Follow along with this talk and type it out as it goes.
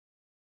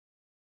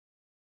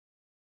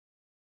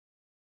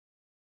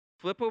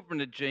Flip open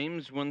to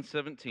James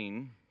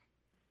 1:17.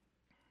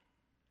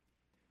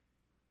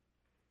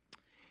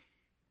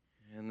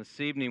 And this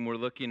evening we're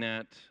looking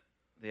at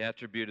the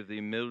attribute of the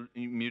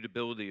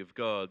immutability of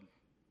God.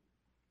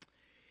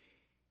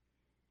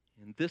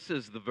 And this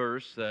is the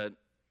verse that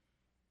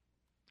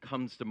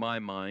comes to my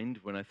mind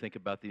when I think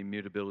about the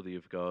immutability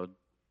of God.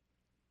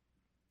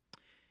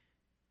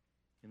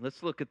 And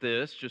let's look at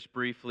this just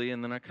briefly,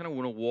 and then I kind of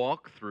want to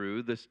walk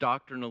through this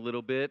doctrine a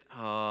little bit.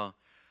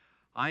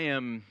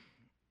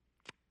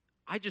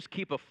 I just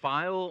keep a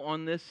file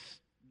on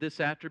this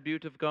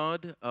attribute of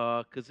God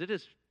because it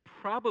is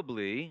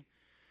probably,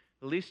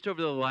 at least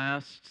over the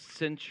last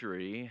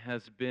century,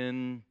 has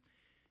been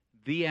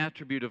the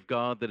attribute of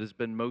God that has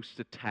been most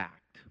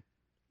attacked.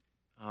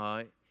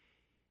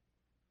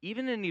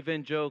 Even in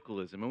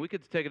evangelicalism, and we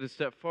could take it a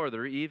step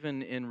farther,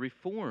 even in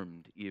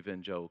Reformed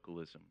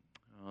evangelicalism.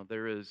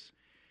 There has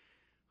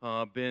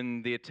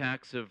been the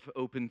attacks of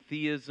open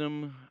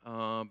theism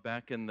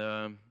back in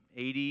the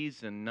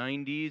 80s and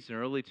 90s and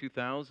early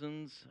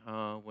 2000s.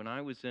 When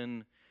I was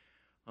in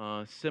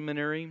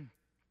seminary,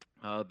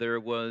 there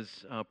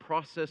was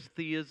process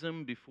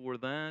theism before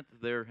that.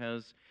 There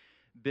has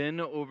been,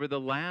 over the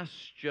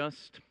last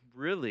just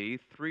really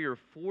 3 or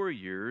 4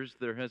 years,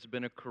 there has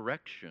been a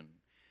correction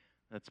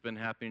that's been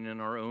happening in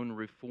our own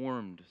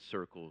Reformed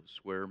circles,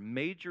 where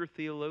major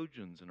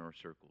theologians in our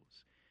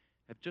circles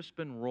have just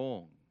been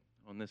wrong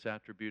on this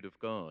attribute of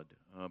God,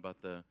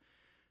 about the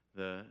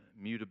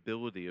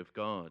mutability of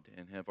God,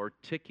 and have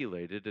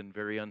articulated in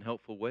very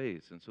unhelpful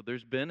ways. And so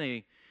there's been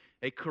a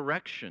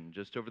correction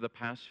just over the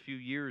past few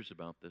years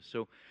about this.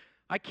 So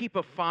I keep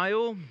a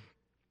file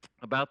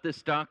about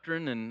this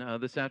doctrine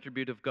and this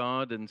attribute of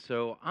God, and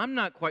so I'm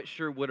not quite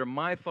sure what are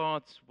my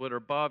thoughts, what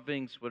are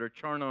Bavinck's, what are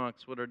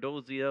Charnock's, what are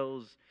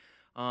Dolziel's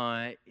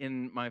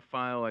in my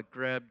file. I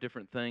grab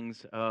different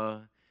things.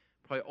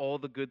 Probably all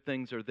the good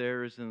things are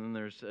theirs, and then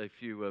there's a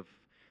few of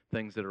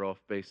things that are off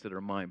base that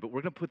are mine. But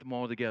we're going to put them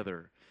all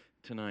together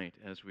tonight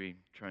as we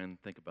try and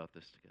think about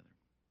this together.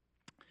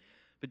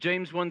 But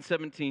James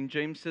 1:17,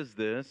 James says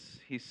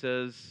this. He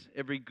says,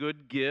 "Every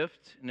good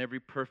gift and every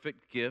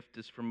perfect gift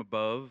is from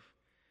above,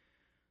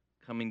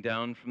 coming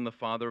down from the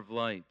Father of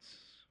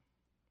lights,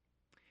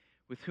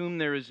 with whom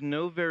there is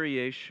no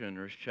variation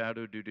or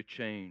shadow due to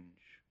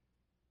change."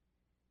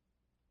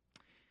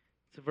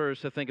 It's a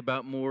verse I think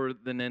about more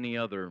than any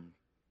other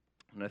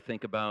when I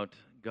think about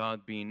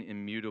God being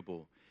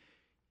immutable.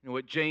 You know,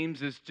 what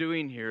James is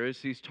doing here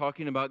is he's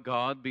talking about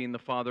God being the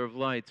Father of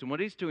lights. And what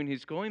he's doing,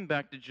 he's going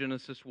back to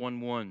Genesis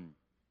 1:1.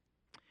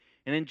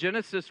 And in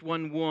Genesis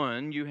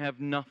 1:1, you have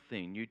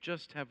nothing. You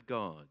just have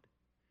God.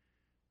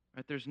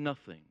 Right? There's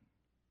nothing.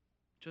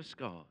 Just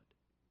God.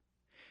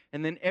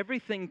 And then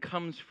everything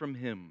comes from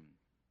him.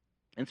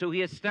 And so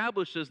he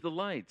establishes the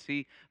lights.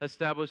 He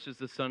establishes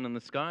the sun in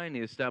the sky, and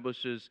he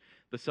establishes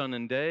the sun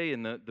and day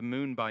and the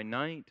moon by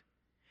night.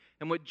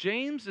 And what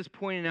James is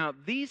pointing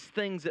out, these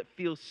things that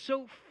feel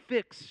so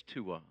fixed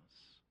to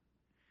us,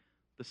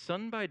 the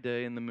sun by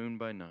day and the moon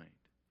by night,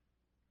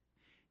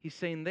 he's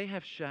saying they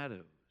have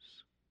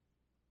shadows.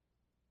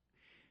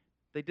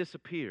 They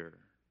disappear.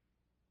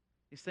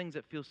 These things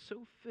that feel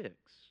so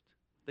fixed,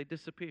 they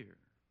disappear.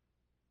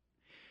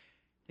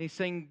 And he's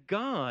saying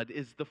God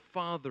is the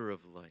Father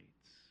of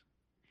lights,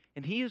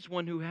 and he is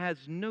one who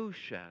has no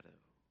shadow.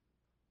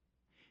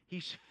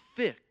 He's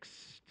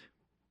fixed.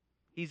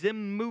 He's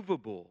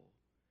immovable.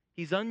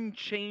 He's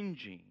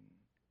unchanging,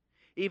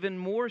 even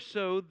more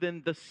so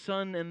than the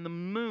sun and the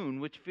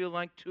moon, which feel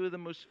like two of the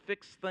most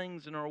fixed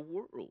things in our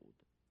world.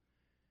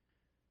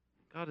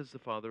 God is the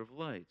Father of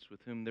lights,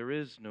 with whom there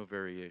is no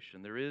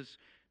variation. There is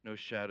no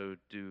shadow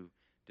due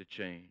to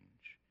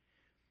change.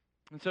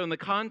 And so in the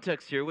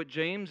context here, what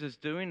James is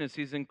doing is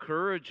he's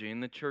encouraging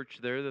the church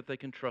there that they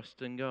can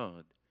trust in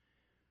God,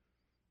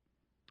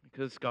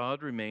 because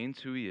God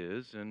remains who he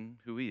is, and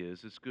who he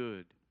is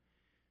good.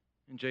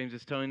 And James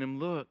is telling them,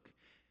 look,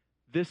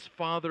 this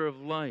Father of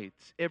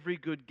lights, every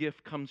good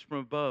gift comes from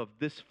above.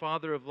 This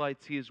Father of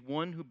lights, he is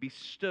one who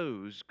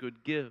bestows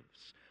good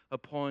gifts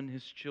upon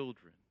his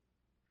children.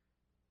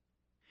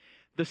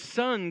 The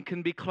sun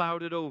can be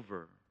clouded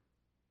over.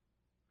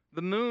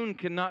 The moon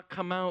cannot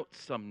come out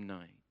some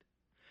night.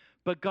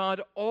 But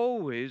God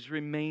always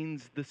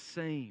remains the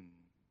same.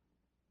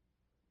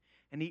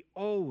 And he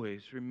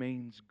always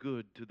remains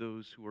good to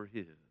those who are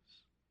his.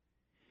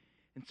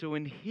 And so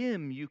in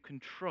him you can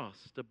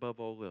trust above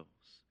all else,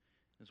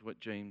 is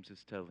what James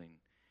is telling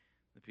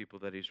the people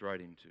that he's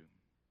writing to.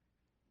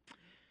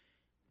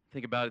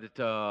 Think about it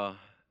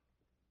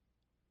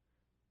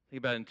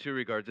in two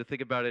regards. I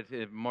think about it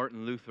in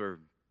Martin Luther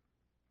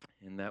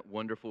in that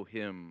wonderful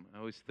hymn. I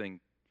always think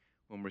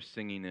when we're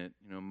singing it,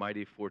 you know,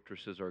 "Mighty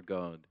Fortress is our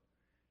God."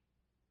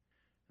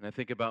 And I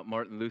think about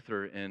Martin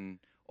Luther, and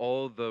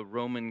all the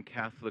Roman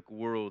Catholic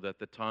world at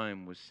the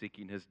time was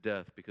seeking his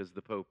death because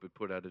the Pope had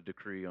put out a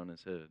decree on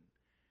his head.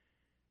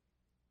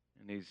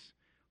 And he's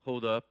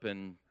holed up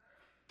in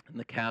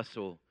the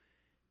castle,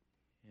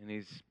 and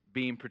he's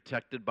being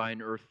protected by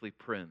an earthly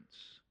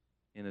prince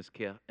in his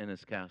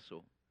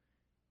castle.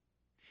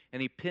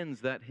 And he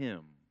pins that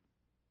hymn.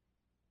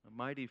 A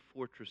mighty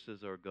fortress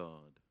is our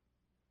God,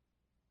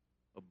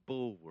 a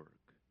bulwark,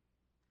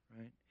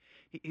 right?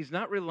 He's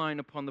not relying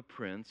upon the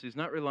prince. He's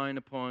not relying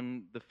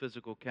upon the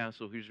physical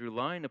castle. He's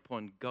relying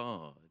upon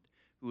God,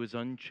 who is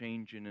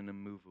unchanging and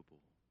immovable,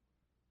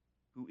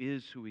 who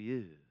is who he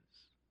is.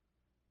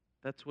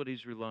 That's what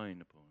he's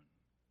relying upon.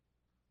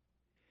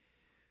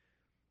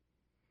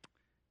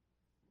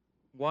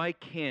 Why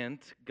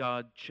can't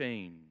God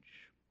change?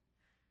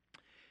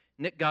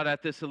 Nick got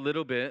at this a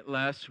little bit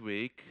last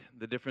week,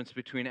 the difference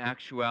between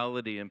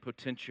actuality and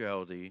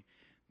potentiality,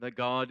 that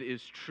God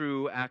is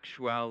true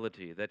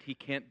actuality, that he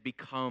can't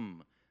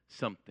become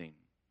something.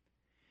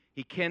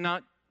 He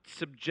cannot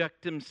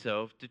subject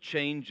himself to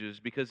changes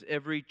because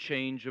every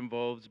change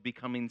involves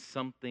becoming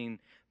something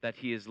that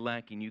he is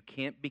lacking. You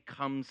can't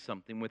become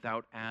something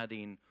without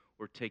adding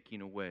or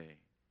taking away.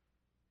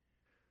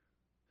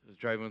 I was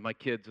driving with my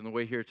kids on the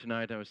way here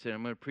tonight. I was saying,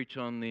 I'm going to preach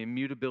on the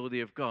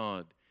immutability of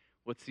God.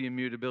 What's the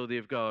immutability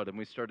of God? And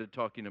we started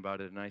talking about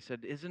it. And I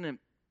said, isn't it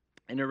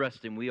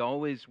interesting? We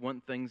always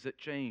want things that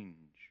change.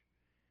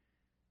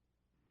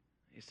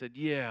 He said,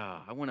 yeah,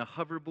 I want a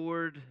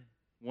hoverboard.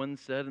 One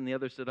said, and the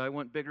other said, I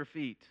want bigger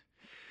feet.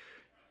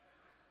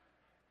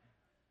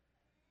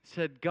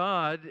 Said,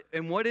 God,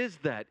 and what is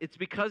that? It's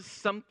because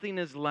something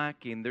is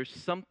lacking. There's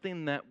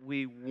something that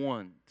we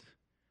want,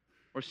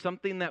 or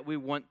something that we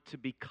want to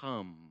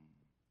become.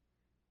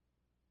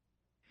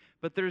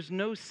 But there's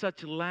no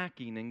such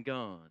lacking in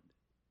God.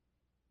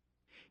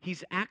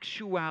 He's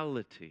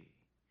actuality.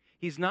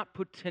 He's not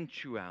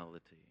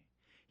potentiality.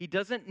 He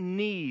doesn't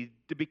need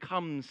to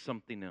become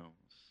something else.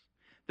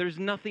 There's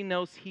nothing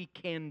else he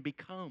can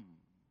become.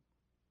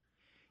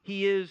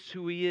 He is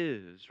who he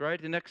is,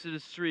 right? In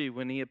Exodus 3,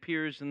 when he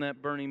appears in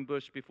that burning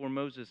bush before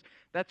Moses,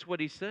 that's what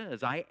he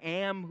says. I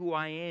am who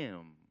I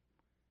am.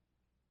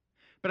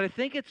 But I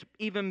think it's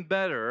even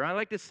better. I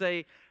like to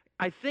say,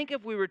 I think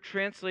if we were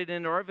translated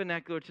into our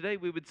vernacular today,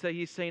 we would say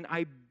he's saying,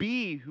 I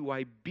be who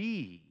I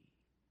be.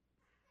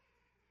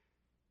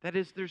 That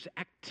is, there's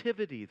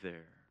activity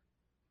there.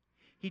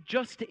 He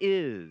just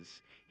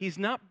is. He's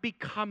not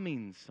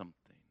becoming something.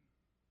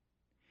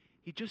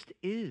 He just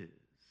is.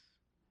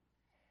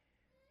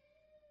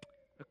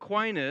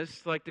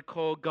 Aquinas like to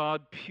call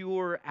God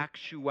pure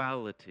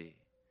actuality.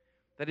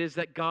 That is,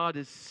 that God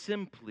is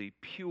simply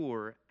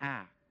pure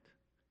act.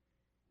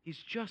 He's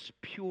just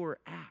pure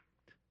act.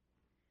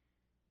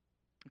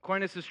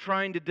 Aquinas is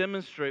trying to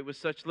demonstrate with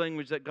such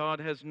language that God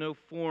has no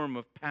form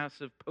of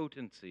passive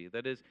potency.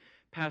 That is,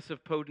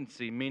 passive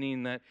potency,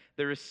 meaning that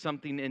there is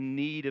something in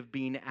need of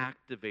being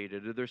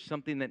activated, or there's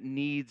something that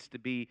needs to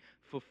be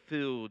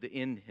fulfilled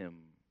in him.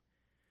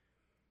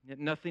 Yet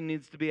nothing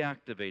needs to be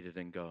activated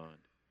in God.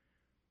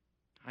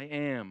 I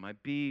am, I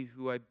be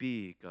who I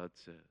be, God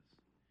says.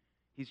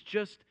 He's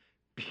just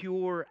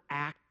pure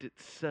act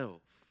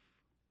itself.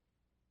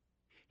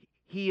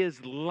 He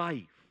is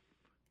life.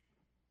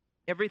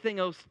 Everything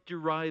else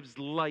derives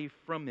life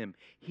from him.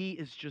 He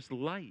is just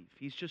life.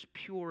 He's just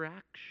pure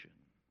action.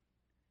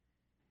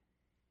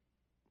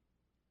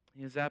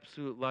 He has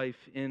absolute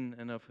life in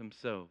and of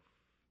himself.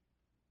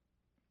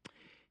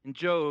 In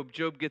Job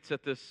gets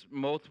at this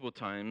multiple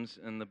times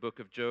in the book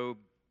of Job.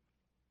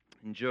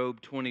 In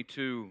Job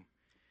 22,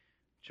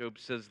 Job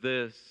says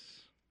this,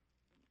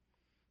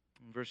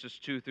 in verses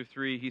 2 through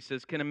 3, he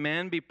says, can a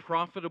man be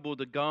profitable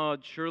to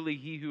God? Surely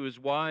he who is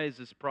wise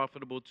is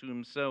profitable to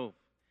himself.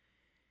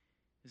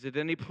 Is it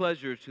any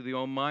pleasure to the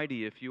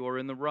Almighty if you are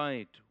in the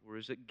right, or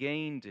is it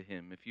gain to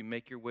him if you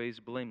make your ways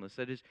blameless?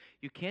 That is,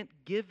 you can't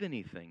give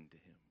anything to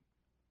him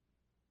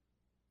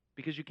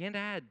because you can't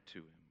add to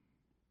him.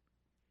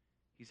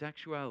 He's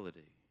actuality.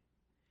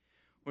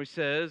 Or he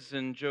says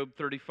in Job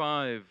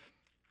 35,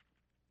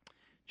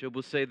 Job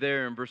will say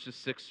there in verses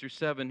 6 through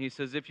 7, he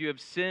says, if you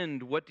have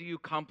sinned, what do you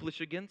accomplish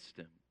against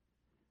him?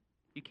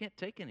 You can't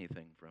take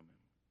anything from him.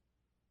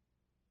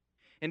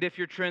 And if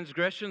your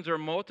transgressions are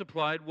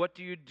multiplied, what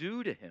do you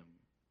do to him?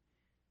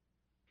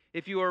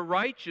 If you are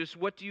righteous,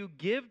 what do you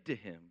give to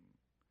him?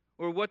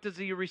 Or what does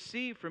he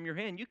receive from your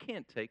hand? You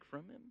can't take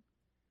from him,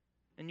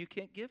 and you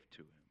can't give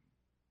to him.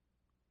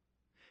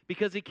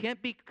 Because he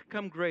can't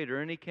become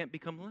greater and he can't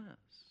become less.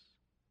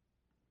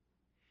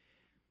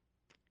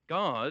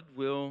 God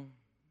will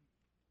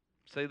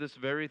say this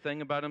very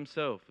thing about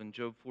himself in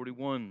Job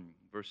 41,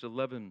 verse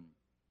 11.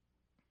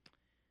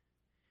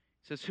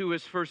 It says, who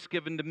is first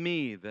given to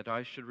me that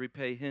I should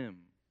repay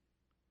him?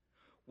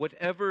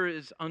 Whatever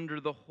is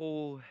under the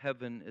whole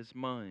heaven is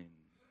mine.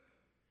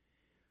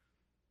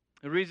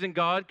 The reason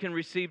God can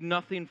receive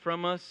nothing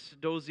from us,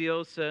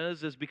 Doziel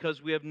says, is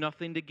because we have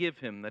nothing to give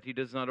him that he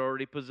does not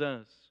already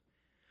possess.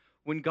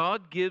 When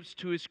God gives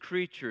to his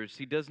creatures,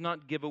 he does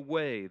not give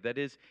away. That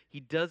is, he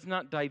does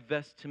not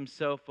divest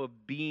himself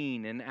of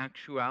being and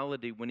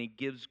actuality when he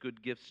gives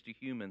good gifts to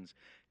humans.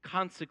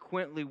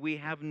 Consequently, we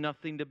have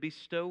nothing to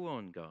bestow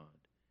on God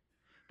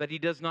that he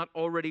does not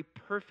already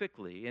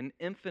perfectly and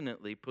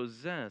infinitely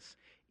possess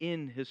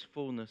in his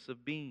fullness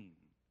of being.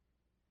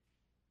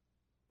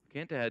 We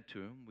can't add to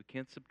him. We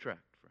can't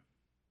subtract from him.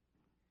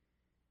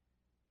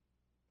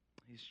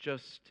 He's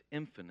just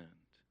infinite.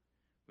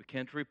 We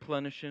can't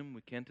replenish him.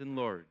 We can't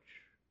enlarge.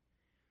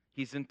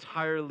 He's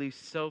entirely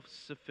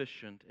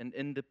self-sufficient and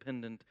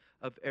independent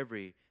of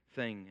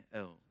everything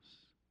else.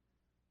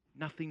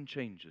 Nothing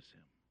changes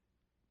him.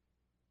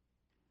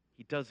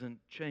 He doesn't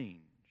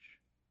change.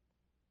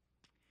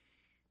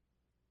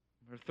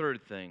 Our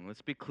third thing,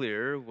 let's be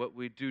clear what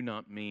we do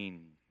not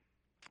mean.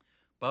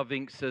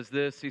 Bavinck says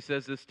this. He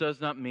says this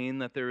does not mean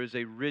that there is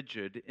a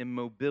rigid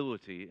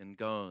immobility in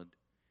God.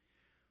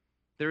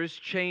 There is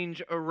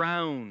change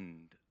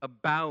around,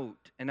 about,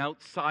 and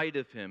outside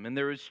of him, and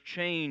there is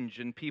change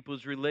in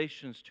people's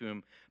relations to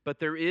him, but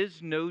there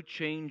is no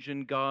change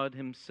in God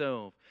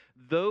himself.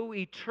 Though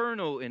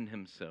eternal in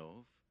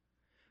himself,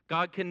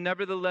 God can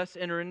nevertheless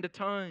enter into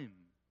time.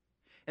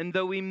 And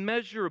though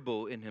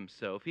immeasurable in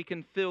himself, he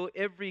can fill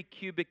every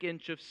cubic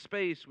inch of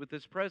space with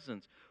his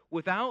presence.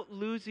 Without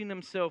losing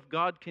himself,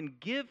 God can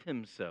give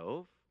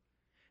himself,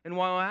 and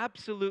while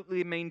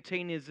absolutely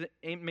maintaining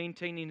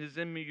his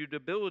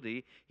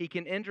immutability, he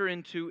can enter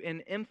into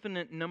an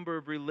infinite number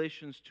of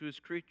relations to his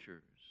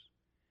creatures.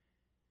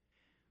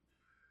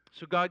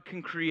 So God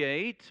can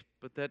create,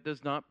 but that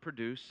does not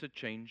produce a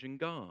change in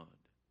God.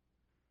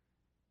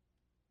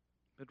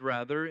 But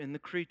rather in the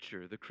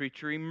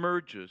creature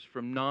emerges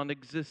from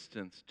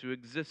non-existence to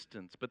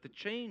existence. But the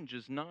change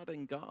is not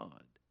in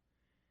God.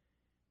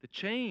 The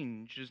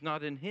change is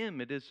not in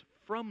him, it is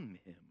from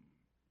him.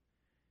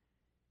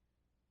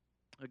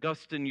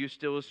 Augustine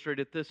used to illustrate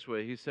it this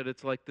way. He said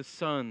it's like the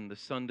sun. The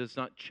sun does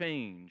not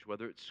change,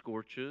 whether it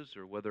scorches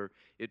or whether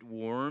it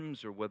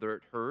warms or whether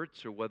it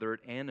hurts or whether it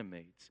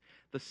animates.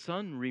 The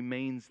sun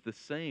remains the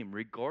same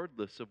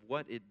regardless of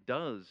what it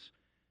does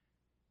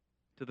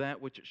to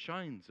that which it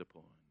shines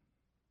upon.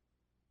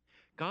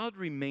 God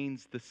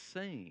remains the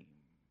same,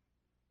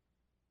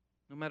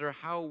 no matter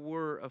how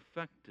we're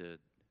affected.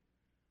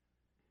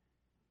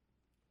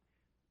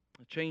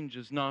 The change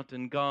is not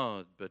in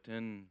God, but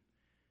in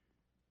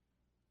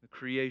the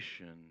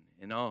creation,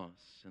 in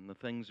us, and the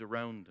things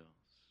around us.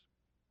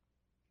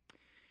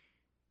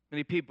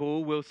 Many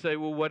people will say,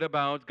 well, what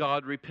about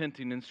God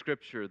repenting in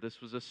Scripture?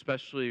 This was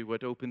especially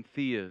what open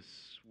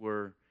theists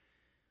were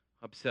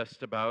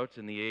obsessed about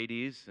in the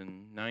 80s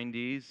and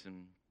 90s.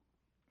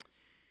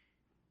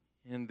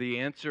 And the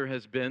answer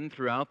has been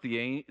throughout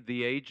the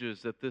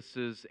ages that this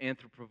is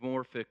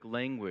anthropomorphic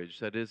language.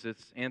 That is,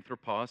 it's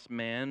anthropos,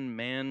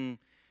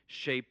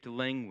 man-shaped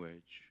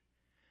language.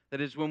 That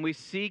is, when we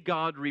see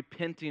God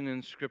repenting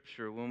in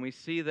Scripture, when we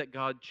see that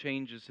God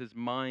changes his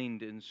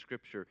mind in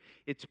Scripture,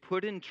 it's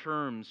put in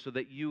terms so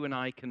that you and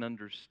I can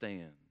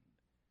understand.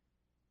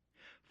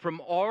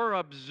 From our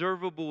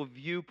observable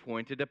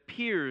viewpoint, it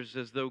appears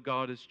as though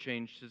God has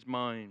changed his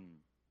mind.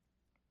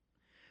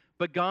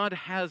 But God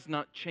has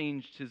not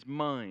changed his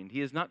mind. He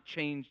has not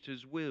changed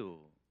his will.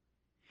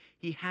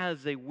 He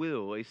has a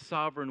will, a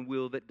sovereign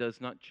will that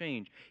does not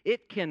change.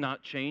 It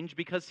cannot change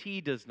because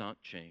he does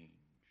not change.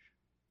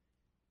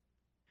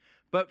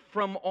 But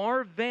from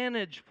our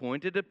vantage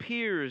point, it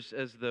appears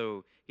as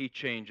though he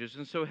changes.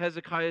 And so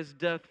Hezekiah's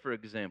death, for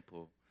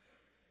example,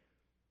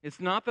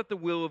 it's not that the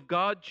will of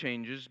God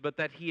changes, but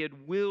that he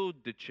had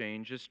willed to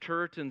change. As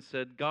Turretin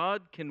said,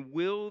 God can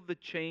will the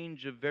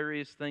change of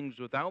various things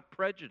without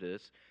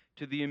prejudice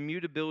to the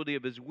immutability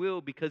of his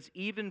will, because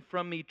even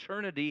from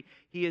eternity,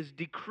 he has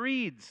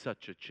decreed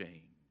such a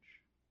change.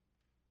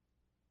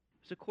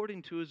 It's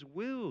according to his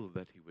will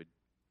that he would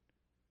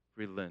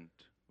relent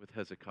with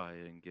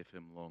Hezekiah and give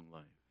him long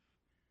life.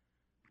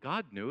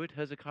 God knew it,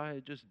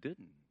 Hezekiah just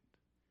didn't.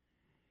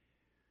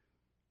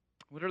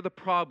 What are the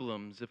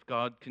problems if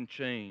God can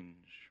change?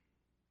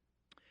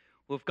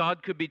 Well, if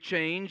God could be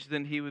changed,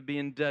 then he would be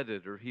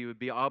indebted or he would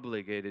be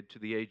obligated to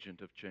the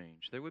agent of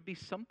change. There would be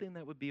something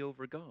that would be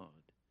over God,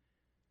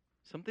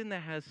 something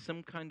that has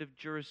some kind of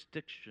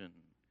jurisdiction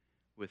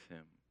with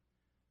him,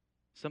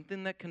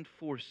 something that can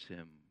force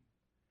him,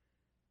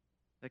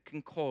 that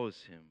can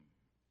cause him.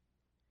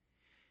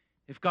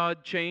 If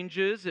God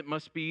changes, it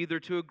must be either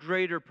to a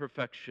greater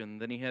perfection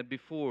than he had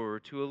before or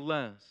to a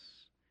less.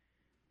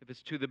 If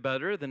it's to the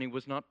better, then he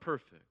was not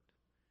perfect,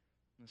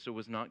 and so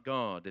was not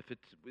God. If it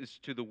is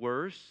to the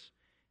worse,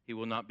 he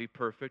will not be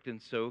perfect,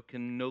 and so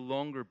can no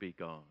longer be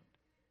God.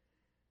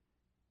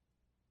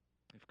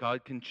 If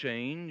God can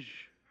change,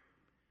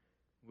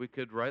 we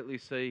could rightly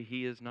say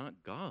he is not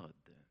God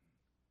then.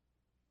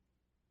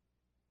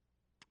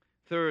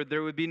 Third,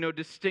 there would be no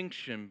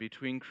distinction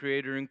between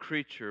creator and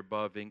creature,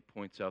 Bavinck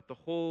points out. The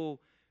whole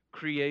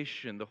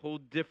creation, the whole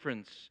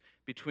difference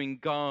between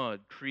God,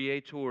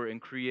 creator,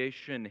 and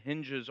creation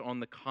hinges on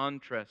the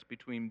contrast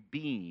between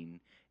being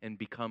and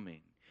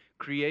becoming.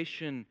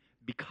 Creation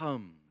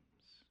becomes.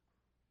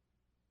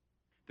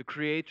 The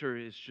creator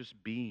is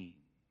just being.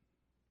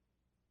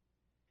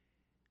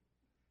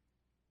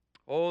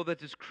 All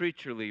that is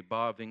creaturely,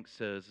 Bavinck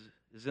says,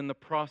 is in the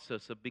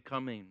process of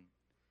becoming.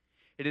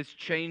 It is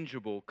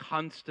changeable,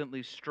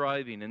 constantly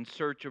striving in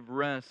search of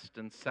rest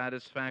and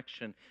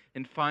satisfaction,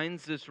 and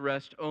finds this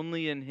rest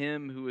only in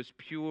him who is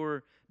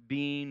pure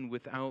being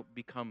without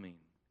becoming.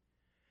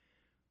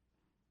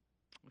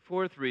 The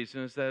fourth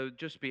reason is that it would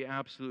just be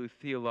absolutely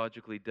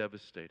theologically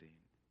devastating.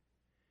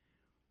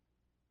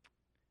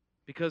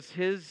 Because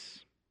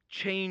his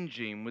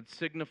changing would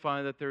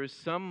signify that there is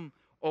some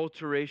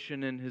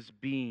alteration in his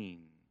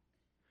being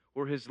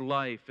or his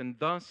life, and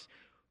thus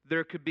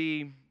there could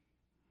be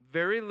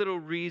very little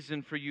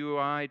reason for you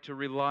or I to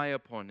rely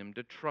upon him,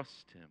 to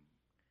trust him,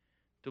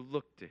 to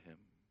look to him.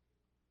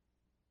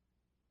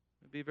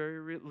 There'd be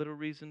very little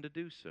reason to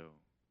do so.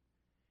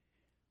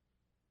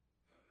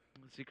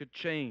 As he could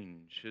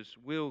change, his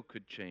will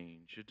could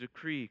change, a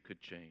decree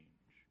could change.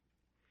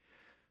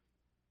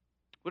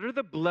 What are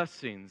the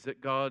blessings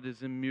that God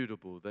is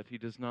immutable, that he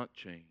does not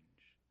change?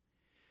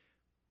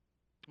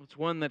 It's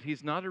one, that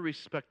he's not a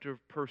respecter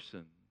of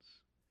persons.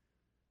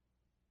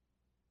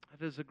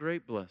 That is a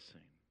great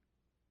blessing.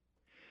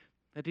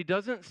 That he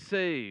doesn't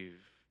save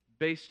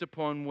based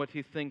upon what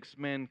he thinks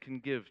man can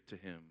give to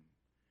him.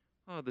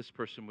 Oh, this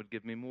person would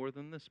give me more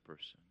than this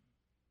person.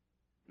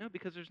 No,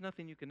 because there's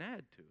nothing you can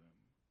add to him.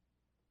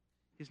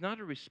 He's not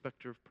a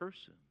respecter of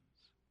persons.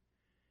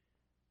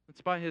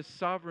 It's by his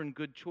sovereign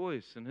good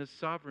choice and his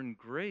sovereign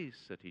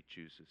grace that he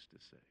chooses to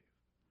save.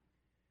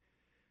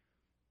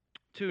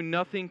 2,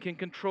 nothing can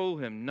control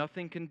him,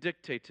 nothing can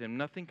dictate to him,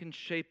 nothing can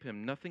shape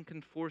him, nothing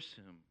can force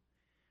him.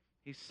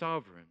 He's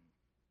sovereign.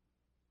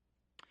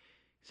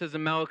 It says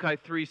in Malachi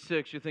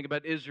 3:6, you think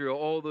about Israel,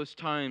 all those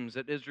times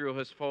that Israel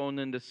has fallen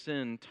into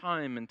sin,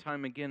 time and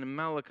time again, and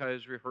Malachi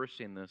is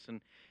rehearsing this,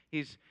 and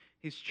he's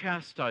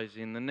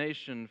chastising the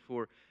nation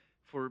for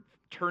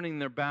turning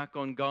their back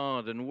on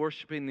God and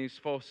worshiping these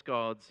false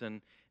gods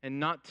and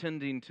not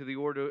tending to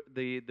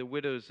the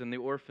widows and the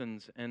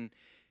orphans. And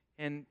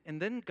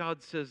then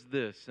God says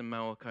this in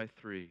Malachi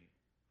 3.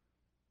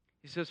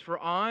 He says,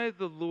 "For I,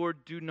 the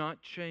Lord, do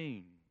not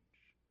change.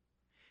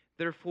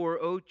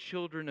 Therefore, O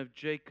children of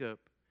Jacob,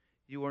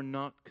 you are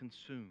not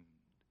consumed."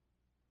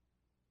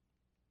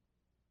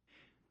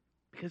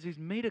 Because he's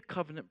made a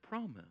covenant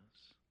promise.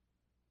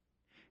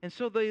 And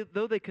so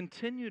though they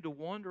continue to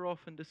wander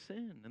off into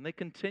sin, and they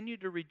continue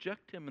to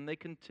reject him, and they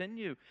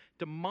continue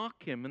to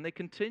mock him, and they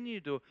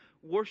continue to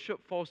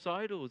worship false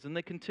idols, and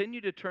they continue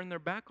to turn their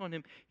back on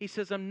him, he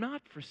says, "I'm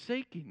not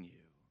forsaking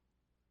you."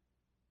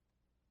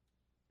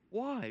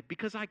 Why?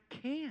 Because I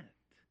can't.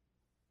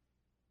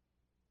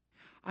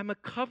 I'm a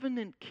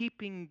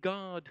covenant-keeping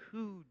God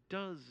who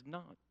does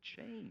not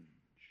change.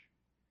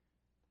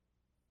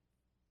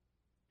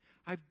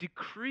 I've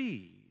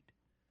decreed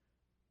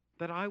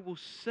that I will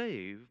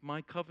save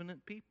my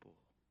covenant people.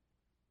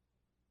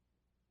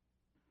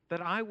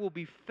 That I will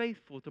be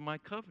faithful to my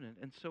covenant,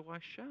 and so I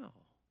shall.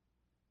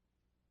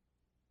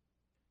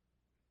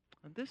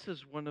 And this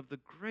is one of the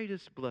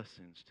greatest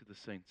blessings to the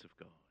saints of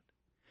God,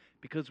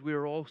 because we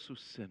are also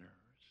sinners.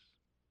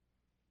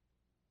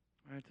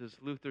 Right? As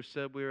Luther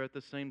said, we are at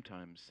the same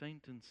time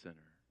saint and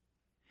sinner.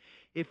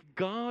 If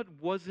God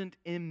wasn't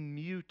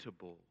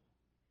immutable,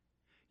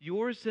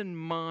 yours and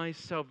my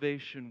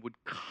salvation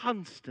would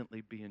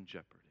constantly be in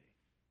jeopardy.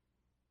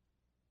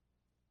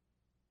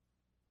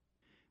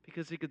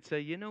 Because he could say,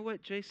 "You know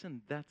what,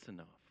 Jason, that's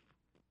enough.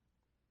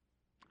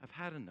 I've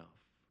had enough.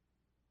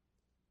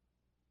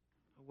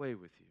 Away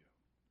with you."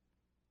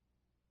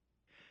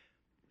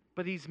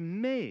 But he's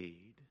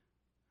made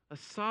a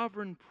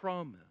sovereign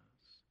promise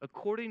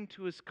according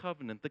to his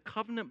covenant, the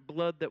covenant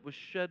blood that was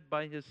shed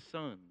by his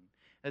Son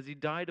as he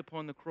died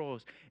upon the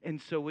cross. And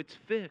so it's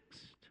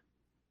fixed.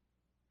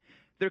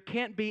 There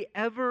can't be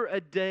ever a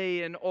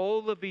day in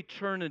all of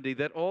eternity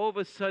that all of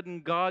a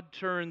sudden God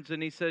turns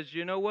and he says,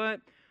 "You know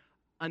what?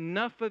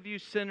 Enough of you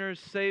sinners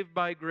saved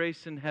by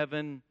grace in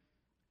heaven,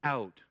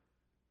 out."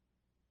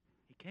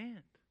 He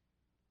can't.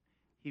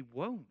 He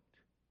won't.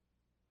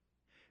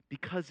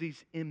 Because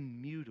he's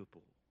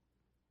immutable.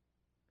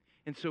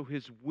 And so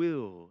his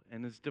will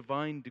and his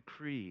divine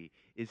decree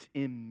is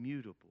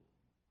immutable.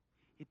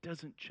 It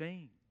doesn't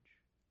change.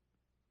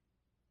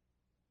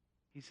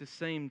 He's the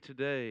same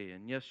today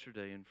and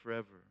yesterday and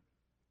forever.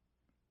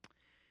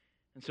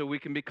 And so we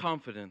can be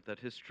confident that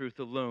his truth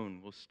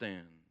alone will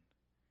stand,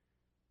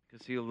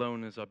 because he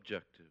alone is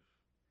objective.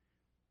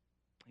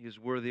 He is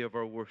worthy of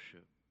our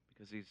worship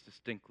because he's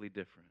distinctly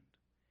different.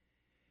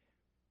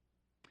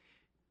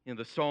 You know,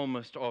 the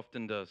psalmist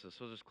often does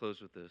this. I'll just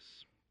close with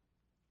this.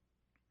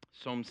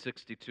 Psalm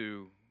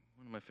 62,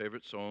 one of my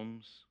favorite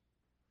psalms.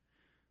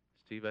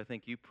 Steve, I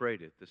think you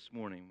prayed it this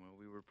morning while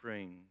we were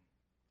praying.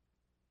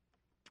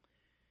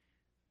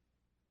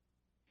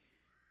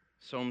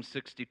 Psalm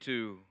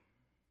 62.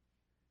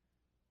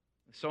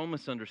 The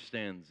psalmist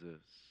understands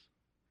this.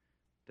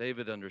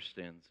 David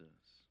understands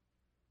this.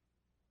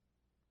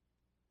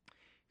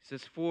 He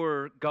says,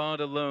 "For God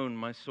alone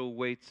my soul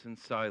waits in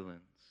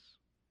silence.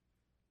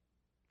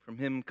 From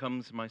him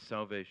comes my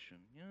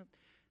salvation." You know,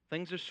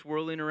 things are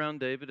swirling around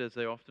David, as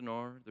they often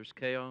are. There's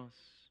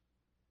chaos,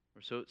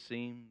 or so it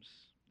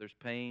seems. There's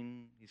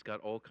pain. He's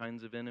got all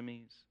kinds of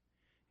enemies.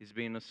 He's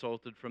being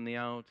assaulted from the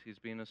out. He's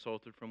being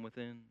assaulted from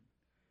within.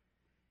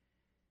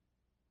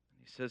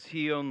 He says,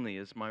 "He only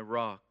is my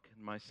rock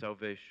and my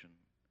salvation,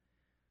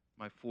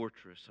 my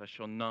fortress. I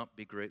shall not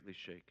be greatly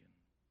shaken."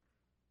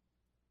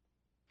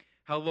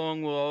 How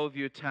long will all of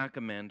you attack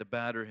a man to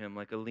batter him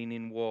like a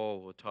leaning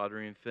wall, a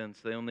tottering fence?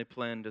 They only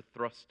plan to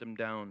thrust him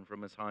down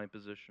from his high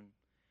position.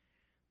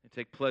 They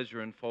take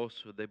pleasure in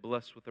falsehood. They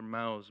bless with their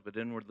mouths, but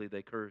inwardly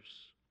they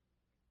curse.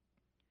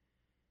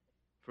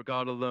 For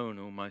God alone,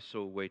 O my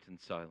soul, wait in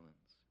silence,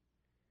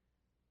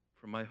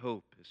 for my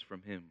hope is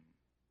from Him.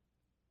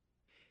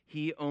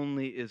 He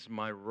only is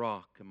my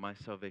rock and my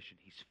salvation.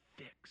 He's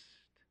fixed.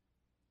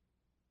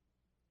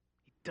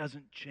 He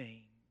doesn't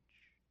change.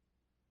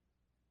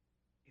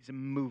 He's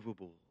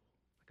immovable,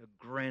 like a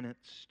granite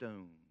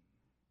stone.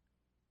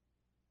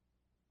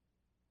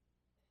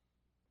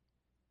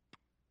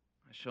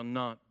 I shall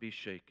not be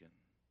shaken.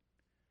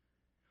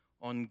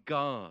 On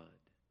God,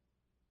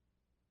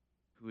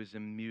 who is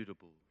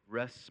immutable,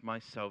 rests my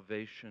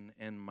salvation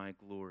and my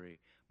glory.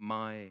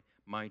 My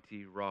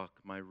mighty rock,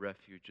 my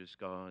refuge is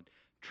God.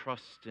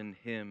 Trust in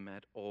Him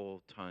at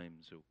all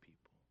times, O people.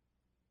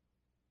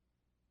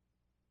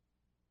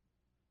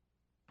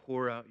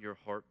 Pour out your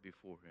heart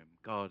before Him.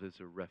 God is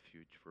a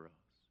refuge for us.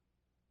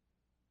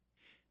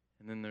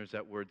 And then there's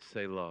that word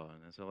Selah.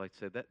 And as I like to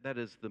say, that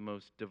is the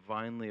most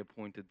divinely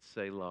appointed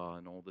Selah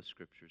in all the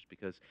Scriptures,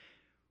 because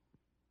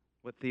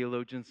what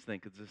theologians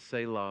think is the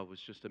Selah was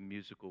just a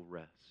musical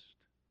rest.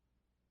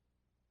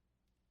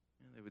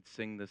 They would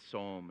sing this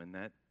psalm, and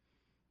that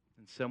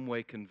in some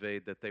way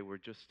conveyed that they were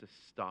just to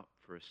stop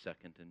for a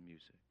second in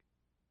music.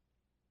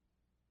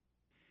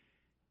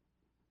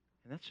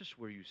 And that's just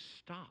where you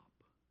stop.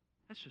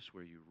 That's just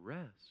where you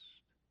rest.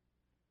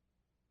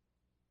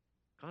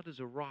 God is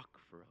a rock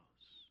for us.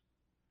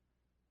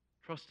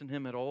 Trust in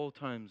Him at all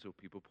times, O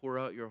people. Pour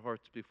out your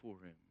hearts before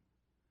Him.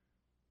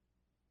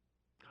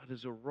 God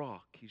is a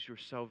rock. He's your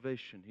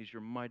salvation. He's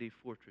your mighty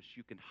fortress.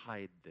 You can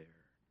hide there,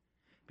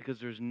 because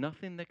there's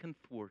nothing that can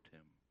thwart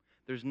Him.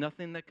 There's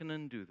nothing that can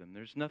undo them.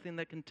 There's nothing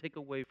that can take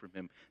away from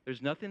Him.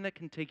 There's nothing that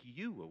can take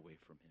you away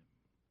from Him,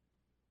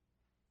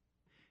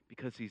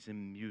 because He's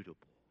immutable.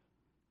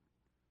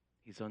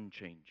 He's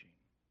unchanging.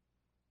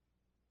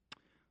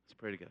 Let's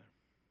pray together.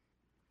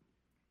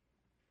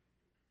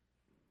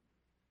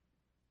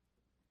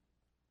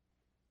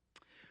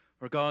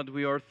 Our God,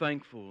 we are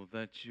thankful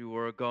that You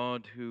are a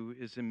God who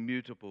is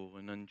immutable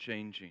and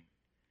unchanging.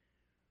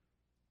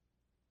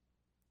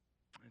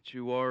 That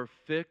You are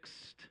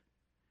fixed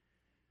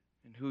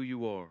in who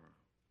You are.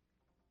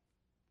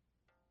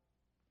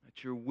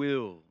 That Your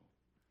will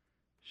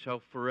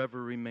shall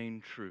forever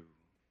remain true.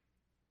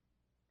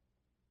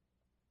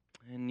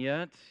 And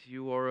yet,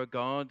 You are a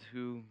God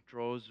who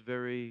draws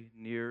very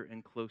near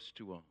and close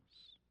to us.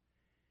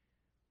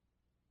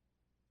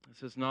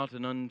 This is not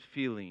an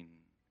unfeeling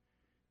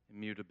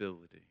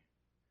immutability,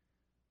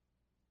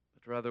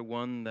 but rather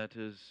one that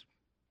is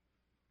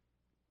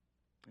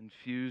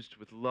infused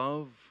with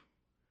love,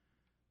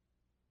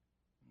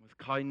 with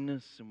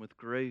kindness, and with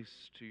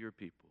grace to Your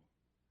people,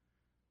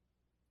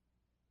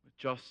 with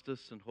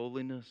justice and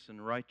holiness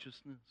and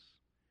righteousness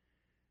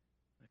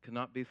that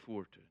cannot be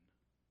thwarted.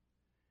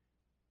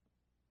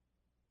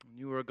 And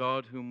You are a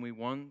God whom we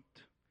want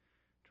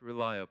to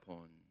rely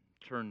upon,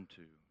 turn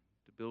to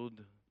build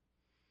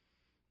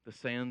the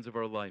sands of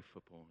our life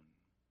upon.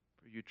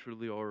 For You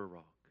truly are a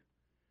rock.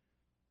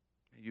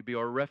 May You be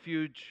our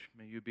refuge,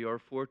 may You be our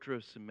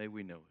fortress, and may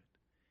we know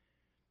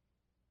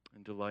it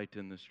and delight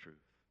in this truth.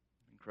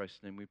 In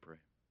Christ's name we pray.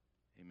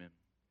 Amen.